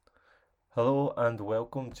Hello and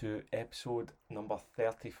welcome to episode number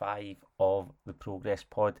 35 of the Progress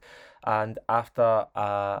Pod. And after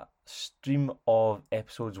a stream of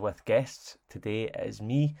episodes with guests, today it is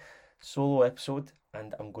me, solo episode,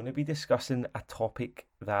 and I'm going to be discussing a topic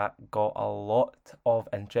that got a lot of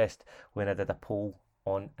interest when I did a poll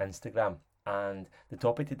on Instagram. And the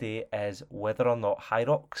topic today is whether or not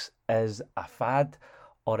Hyrox is a fad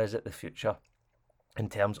or is it the future in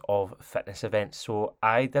terms of fitness events. So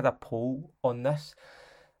I did a poll on this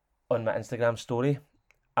on my Instagram story,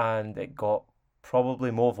 and it got probably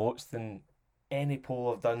more votes than any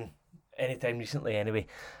poll I've done anytime recently anyway.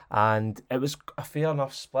 And it was a fair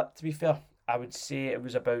enough split, to be fair. I would say it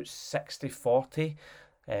was about 60-40.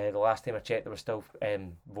 The last time I checked, there were still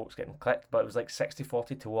votes getting clicked, but it was like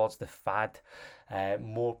 60-40 towards the fad.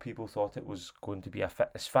 More people thought it was going to be a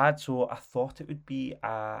fitness fad, so I thought it would be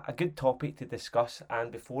a good topic to discuss.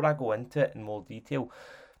 And before I go into it in more detail,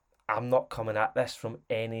 I'm not coming at this from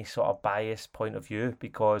any sort of biased point of view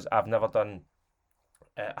because I've never done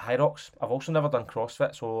Hyrox. I've also never done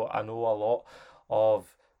CrossFit, so I know a lot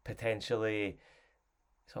of potentially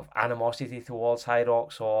sort of animosity towards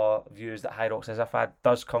Hyrox or views that Hyrox is a fad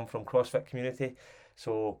does come from CrossFit community.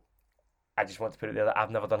 So I just want to put it there that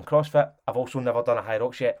I've never done CrossFit. I've also never done a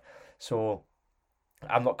Hyrox yet. So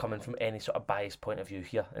I'm not coming from any sort of biased point of view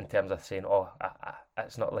here in terms of saying,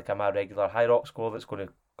 it's not like I'm a regular Hyrox goer that's going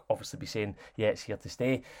to obviously be saying, yeah, it's here to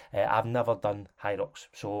stay. I've never done Hyrox,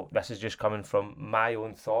 so this is just coming from my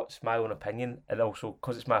own thoughts, my own opinion, and also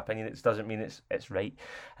because it's my opinion, it doesn't mean it's right.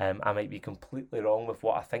 I might be completely wrong with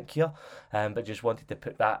what I think here, but just wanted to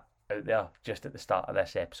put that out there just at the start of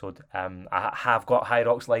this episode. I have got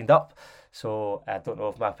Hyrox lined up, so I don't know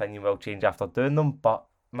if my opinion will change after doing them, but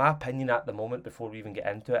my opinion at the moment, before we even get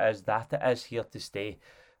into it, is that it is here to stay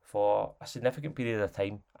for a significant period of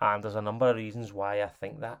time, and there's a number of reasons why I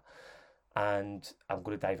think that, and I'm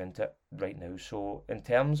going to dive into it right now. So, in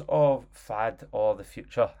terms of fad or the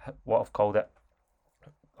future, what I've called it,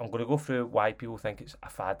 I'm going to go through why people think it's a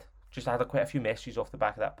fad. Just I had quite a few messages off the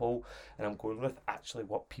back of that poll, and I'm going with actually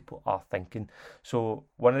what people are thinking. So,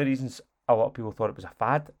 one of the reasons a lot of people thought it was a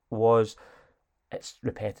fad was it's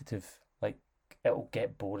repetitive. Like, it'll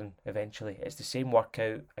get boring eventually. It's the same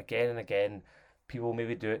workout again and again. People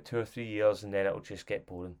maybe do it 2 or 3 years and then it'll just get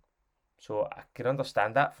boring. So I can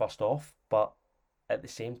understand that first off, but at the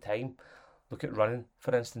same time, look at running,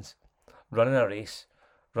 for instance. Running a race,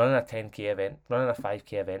 running a 10k event, running a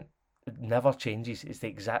 5k event, it never changes. It's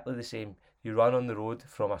exactly the same. You run on the road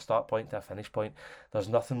from a start point to a finish point. There's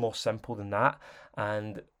nothing more simple than that,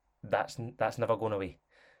 and that's never going away.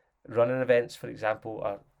 Running events, for example,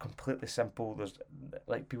 are completely simple. There's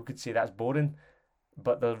like people could say that's boring,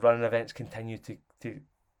 but the running events continue to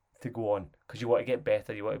go on because you want to get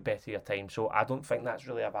better, you want to better your time. So I don't think that's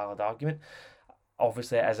really a valid argument.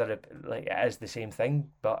 Obviously, it is the same thing,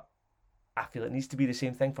 but I feel it needs to be the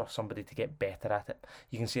same thing for somebody to get better at it.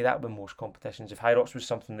 You can say that with most competitions. If Hyrox was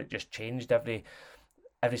something that just changed every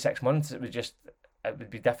 6 months, it would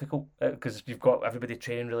be difficult because if you've got everybody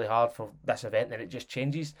training really hard for this event and it just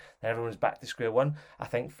changes, then everyone's back to square one. I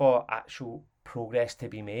think for actual progress to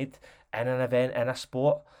be made in an event, in a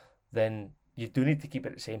sport, then you do need to keep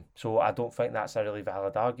it the same. So I don't think that's a really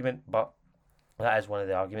valid argument, but that is one of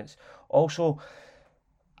the arguments. Also,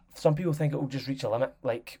 some people think it will just reach a limit.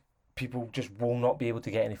 Like, people just will not be able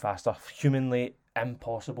to get any faster. Humanly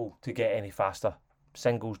impossible to get any faster.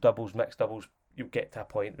 Singles, doubles, mixed doubles, you get to a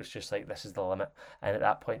point where it's just like, this is the limit. And at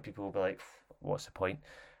that point, people will be like, what's the point?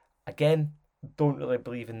 Again, don't really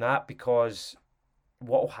believe in that because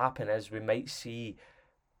what will happen is we might see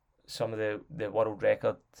some of the world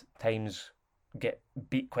record times get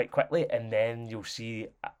beat quite quickly, and then you'll see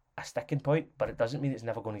a sticking point, but it doesn't mean it's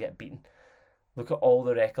never going to get beaten. Look at all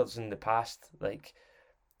the records in the past, like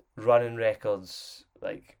running records,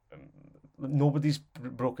 like nobody's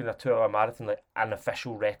broken a 2 hour marathon, like an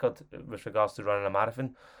official record with regards to running a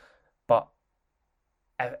marathon, but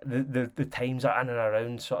the times are in and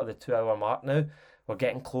around sort of the 2 hour mark now. We're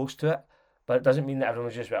getting close to it, but it doesn't mean that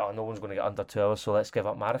everyone's just like, oh, no one's going to get under 2 hours, so let's give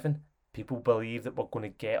up marathon. People believe that we're going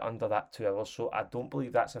to get under that 2 hours, so I don't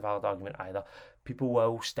believe that's a valid argument either. People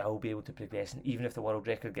will still be able to progress, and even if the world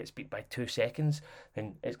record gets beat by 2 seconds,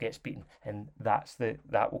 then it gets beaten, and that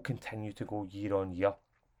will continue to go year on year.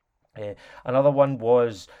 Another one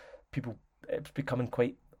was people. It's becoming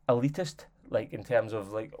quite elitist, like in terms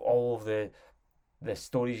of like all of the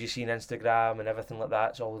stories you see on Instagram and everything like that.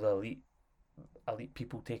 It's all the elite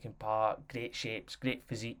people taking part, great shapes, great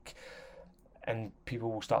physique, and people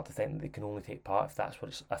will start to think that they can only take part if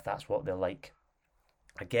that's what they're like.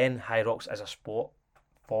 Again, Hyrox as a sport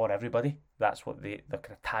for everybody. That's what the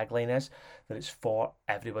kind of tagline is, that it's for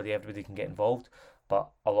everybody. Everybody can get involved. But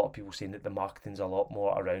a lot of people saying that the marketing's a lot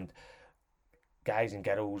more around guys and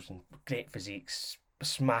girls and great physiques,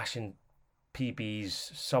 smashing PBs,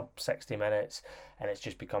 sub 60 minutes, and it's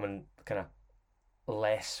just becoming kind of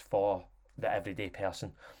less for the everyday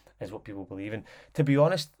person, is what people believe in. To be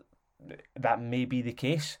honest, that may be the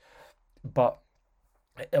case, but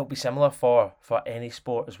it'll be similar for any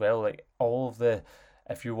sport as well. Like all of the,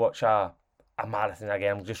 if you watch a marathon,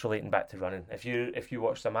 again, I'm just relating back to running. If you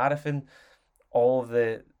watch the marathon, all of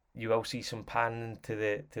the, you will see some panning to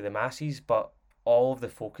the masses, but all of the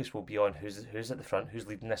focus will be on who's at the front, who's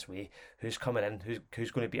leading this way, who's coming in,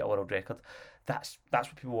 who's going to beat a world record. That's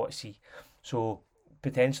what people want to see. So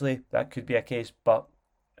potentially that could be a case, but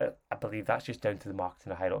I believe that's just down to the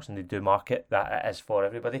marketing of Hyrox, and they do market that it is for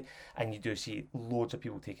everybody, and you do see loads of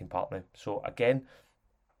people taking part now. So again,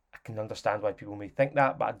 I can understand why people may think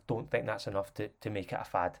that, but I don't think that's enough to make it a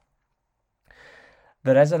fad.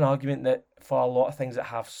 There is an argument that for a lot of things that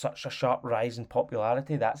have such a sharp rise in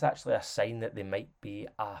popularity, that's actually a sign that they might be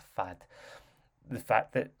a fad. The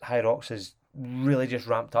fact that Hyrox has really just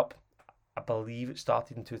ramped up, I believe it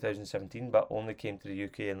started in 2017, but only came to the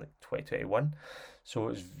UK in like 2021.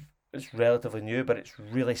 So it's relatively new, but it's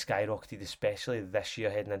really skyrocketed, especially this year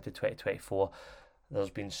heading into 2024. There's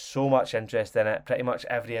been so much interest in it. Pretty much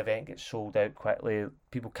every event gets sold out quickly.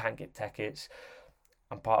 People can't get tickets.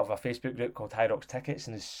 I'm part of a Facebook group called Hyrox Tickets,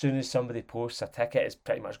 and as soon as somebody posts a ticket, it's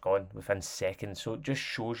pretty much gone within seconds. So it just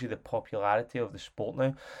shows you the popularity of the sport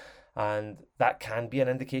now, and that can be an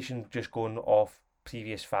indication, just going off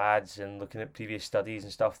previous fads and looking at previous studies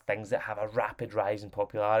and stuff. Things that have a rapid rise in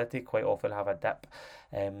popularity quite often have a dip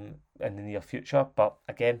in the near future. But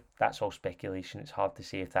again, that's all speculation. It's hard to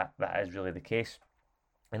say if that is really the case.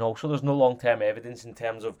 And also, there's no long-term evidence in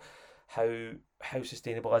terms of how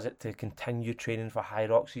sustainable is it to continue training for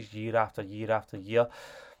Hyroxes year after year after year?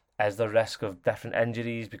 Is there risk of different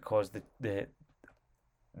injuries because the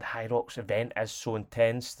Hyrox event is so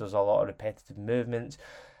intense? There's a lot of repetitive movements.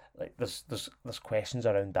 Like there's questions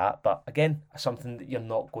around that, but again, something that you're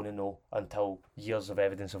not going to know until years of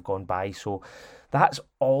evidence have gone by. So that's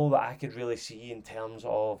all that I could really see in terms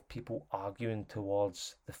of people arguing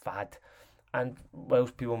towards the fad. And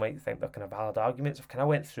whilst people might think they're kind of valid arguments, I've kind of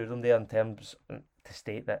went through them there in terms to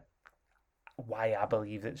state that why I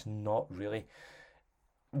believe it's not really,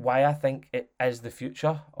 why I think it is the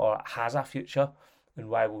future or it has a future, and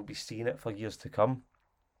why we'll be seeing it for years to come,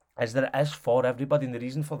 is that it is for everybody. And the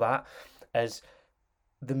reason for that is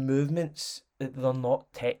the movements, they're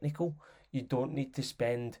not technical. You don't need to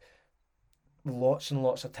spend lots and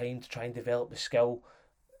lots of time to try and develop the skill.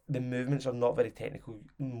 The movements are not very technical.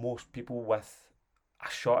 Most people with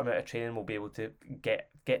a short amount of training will be able to get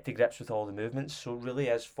to grips with all the movements. So it really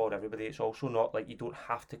is for everybody. It's also not like you don't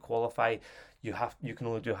have to qualify. You can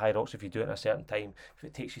only do Hyrox if you do it in a certain time. If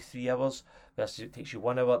it takes you 3 hours versus it takes you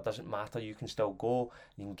 1 hour, it doesn't matter. You can still go.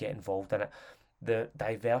 You can get involved in it. The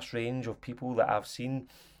diverse range of people that I've seen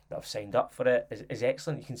that have signed up for it is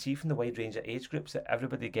excellent. You can see from the wide range of age groups that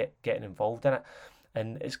everybody getting involved in it.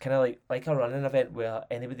 And it's kind of like a running event where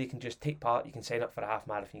anybody can just take part. You can sign up for a half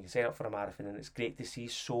marathon, you can sign up for a marathon, and it's great to see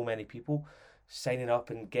so many people signing up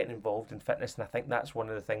and getting involved in fitness. And I think that's one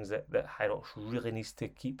of the things that Hyrox really needs to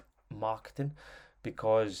keep marketing,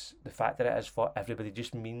 because the fact that it is for everybody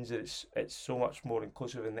just means that it's so much more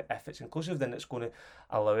inclusive, and if it's inclusive, then it's going to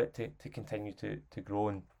allow it to continue to grow.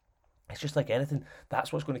 And it's just like anything,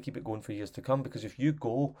 that's what's going to keep it going for years to come. Because if you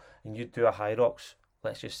go and you do a Hyrox,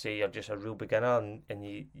 let's just say you're just a real beginner and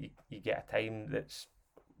you get a time that's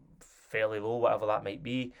fairly low, whatever that might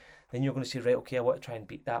be, then you're going to say, right, okay, I want to try and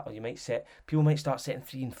beat that. Or people might start setting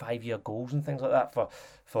 3 and 5 year goals and things like that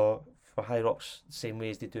for Hyrox, same way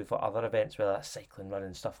as they do for other events, whether that's cycling,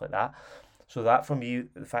 running, stuff like that. So that, for me,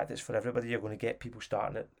 the fact that it's for everybody, you're going to get people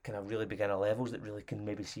starting at kind of really beginner levels that really can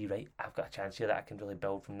maybe see, right, I've got a chance here that I can really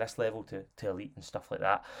build from this level to elite and stuff like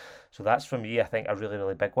that. So that's, for me, I think, a really,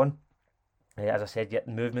 really big one. As I said, yet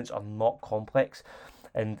movements are not complex,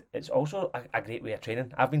 and it's also a great way of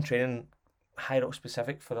training. I've been training Hyrox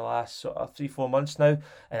specific for the last sort of 3-4 months now,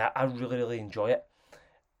 and I really, really enjoy it.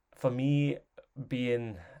 For me,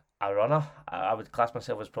 being a runner, I would class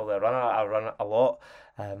myself as probably a runner. I run a lot.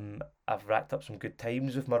 I've racked up some good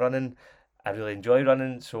times with my running. I really enjoy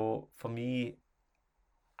running, so for me,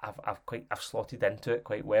 I've slotted into it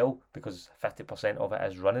quite well, because 50% of it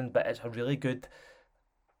is running, but it's a really good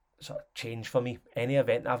sort of change for me. Any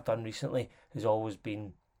event I've done recently has always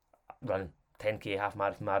been running. 10k, half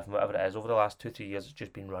marathon, whatever it is. Over the last 2-3 years, it's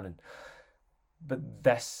just been running. But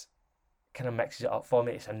this kind of mixes it up for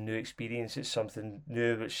me. It's a new experience. It's something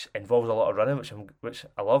new which involves a lot of running, which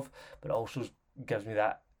I love, but also gives me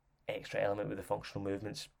that extra element with the functional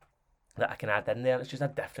movements that I can add in there. It's just a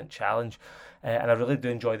different challenge, and I really do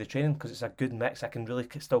enjoy the training because it's a good mix. I can really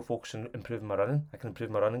still focus on improving my running. I can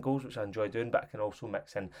improve my running goals, which I enjoy doing, but I can also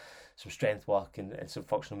mix in some strength work and some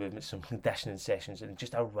functional movements, some conditioning sessions, and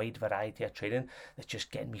just a wide variety of training that's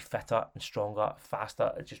just getting me fitter and stronger,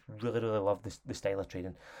 faster. I just really, really love the style of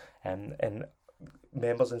training, and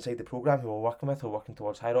members inside the program who we're working with, who are working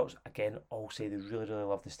towards Hyrox, again, all say they really, really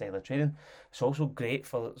love the style of training. It's also great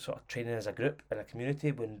for sort of training as a group in a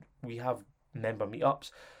community. When we have member meetups,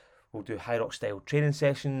 we'll do Hyrox style training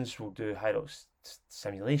sessions, we'll do Hyrox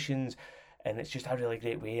simulations, and it's just a really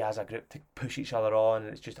great way as a group to push each other on.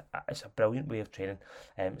 And it's a brilliant way of training.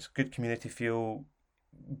 It's a good community feel,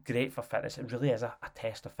 great for fitness. It really is a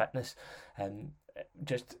test of fitness.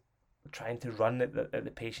 Just trying to run at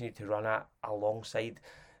the pace you need to run at alongside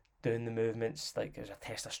doing the movements, like there's a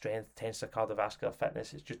test of strength, test of cardiovascular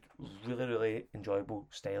fitness. It's just really, really enjoyable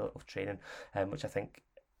style of training, which I think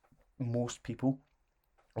most people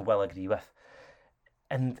will agree with.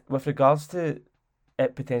 And with regards to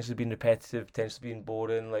it potentially being repetitive, potentially being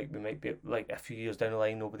boring, like we might be like a few years down the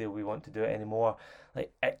line, nobody will want to do it anymore.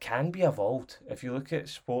 Like it can be evolved. If you look at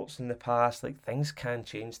sports in the past, like things can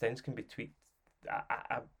change, things can be tweaked.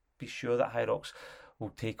 I be sure that Hyrox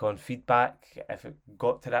will take on feedback if it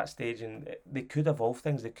got to that stage, and they could evolve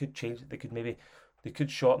things. They could change. They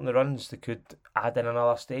could shorten the runs. They could add in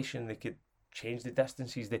another station. They could change the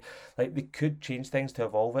distances. They could change things to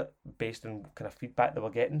evolve it based on kind of feedback that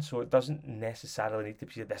we're getting. So it doesn't necessarily need to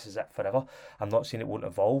be this is it forever. I'm not saying it won't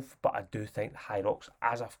evolve, but I do think Hyrox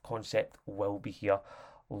as a concept will be here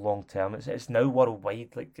long term. It's now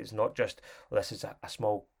worldwide. Like it's not just this is a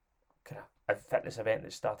small kind of a fitness event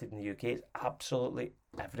that started in the UK. It's absolutely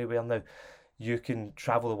everywhere now. You can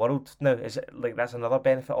travel the world now. Is it like that's another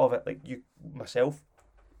benefit of it? Like myself,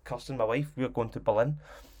 Kirsten, my wife, we're going to Berlin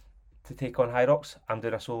to take on Hyrox. I'm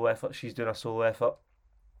doing a solo effort. She's doing a solo effort.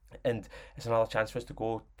 And it's another chance for us to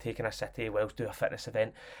go, take in a city, Wales, do a fitness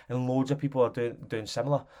event, and loads of people are doing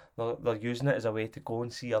similar. They're using it as a way to go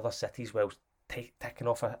and see other cities whilst ticking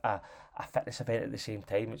off a fitness event at the same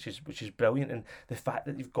time, which is brilliant. And the fact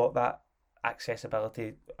that you've got that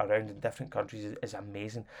accessibility around in different countries is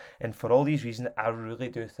amazing. And for all these reasons, I really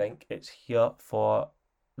do think it's here for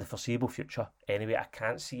the foreseeable future. Anyway, I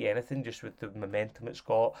can't see anything just with the momentum it's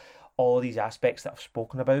got, all these aspects that I've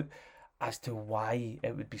spoken about, as to why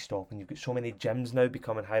it would be stopping. You've got so many gyms now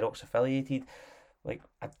becoming Hyrox affiliated. Like,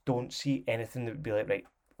 I don't see anything that would be like, right,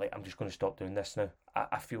 like I'm just going to stop doing this now.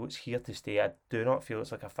 I feel it's here to stay. I do not feel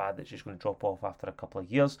it's like a fad that's just going to drop off after a couple of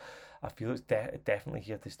years. I feel it's definitely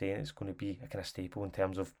here to stay, and it's going to be a kind of staple in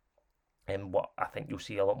terms of what I think you'll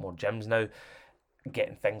see a lot more gyms now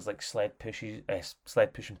getting things like sled pushing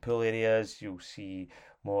pool areas. You'll see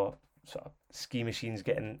more sort of ski machines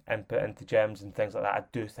getting input into gyms and things like that. I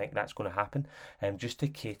do think that's going to happen, just to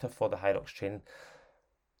cater for the Hyrox training.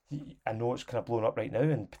 I know it's kind of blown up right now,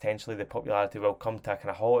 and potentially the popularity will come to a kind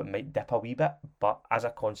of halt. It might dip a wee bit, but as a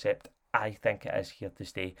concept, I think it is here to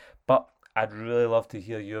stay. But I'd really love to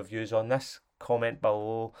hear your views on this. Comment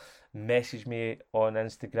below, message me on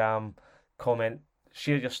Instagram, comment,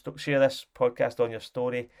 share this podcast on your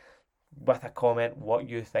story with a comment what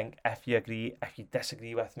you think, if you agree, if you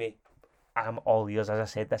disagree with me. I'm all ears. As I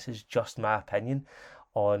said, this is just my opinion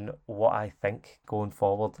on what I think going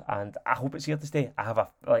forward, and I hope it's here to stay.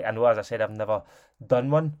 I know, as I said, I've never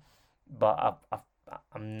done one, but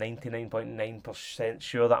I'm 99.9%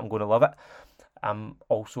 sure that I'm going to love it. I'm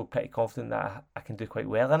also pretty confident that I can do quite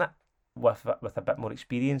well in it with a bit more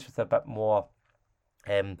experience, with a bit more,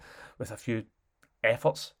 with a few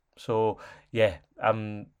efforts. So yeah,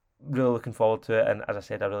 I'm really looking forward to it, and as I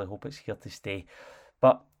said, I really hope it's here to stay.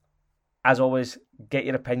 But as always, get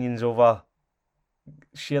your opinions over.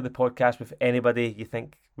 Share the podcast with anybody you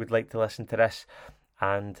think would like to listen to this,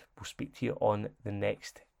 and we'll speak to you on the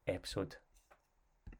next episode.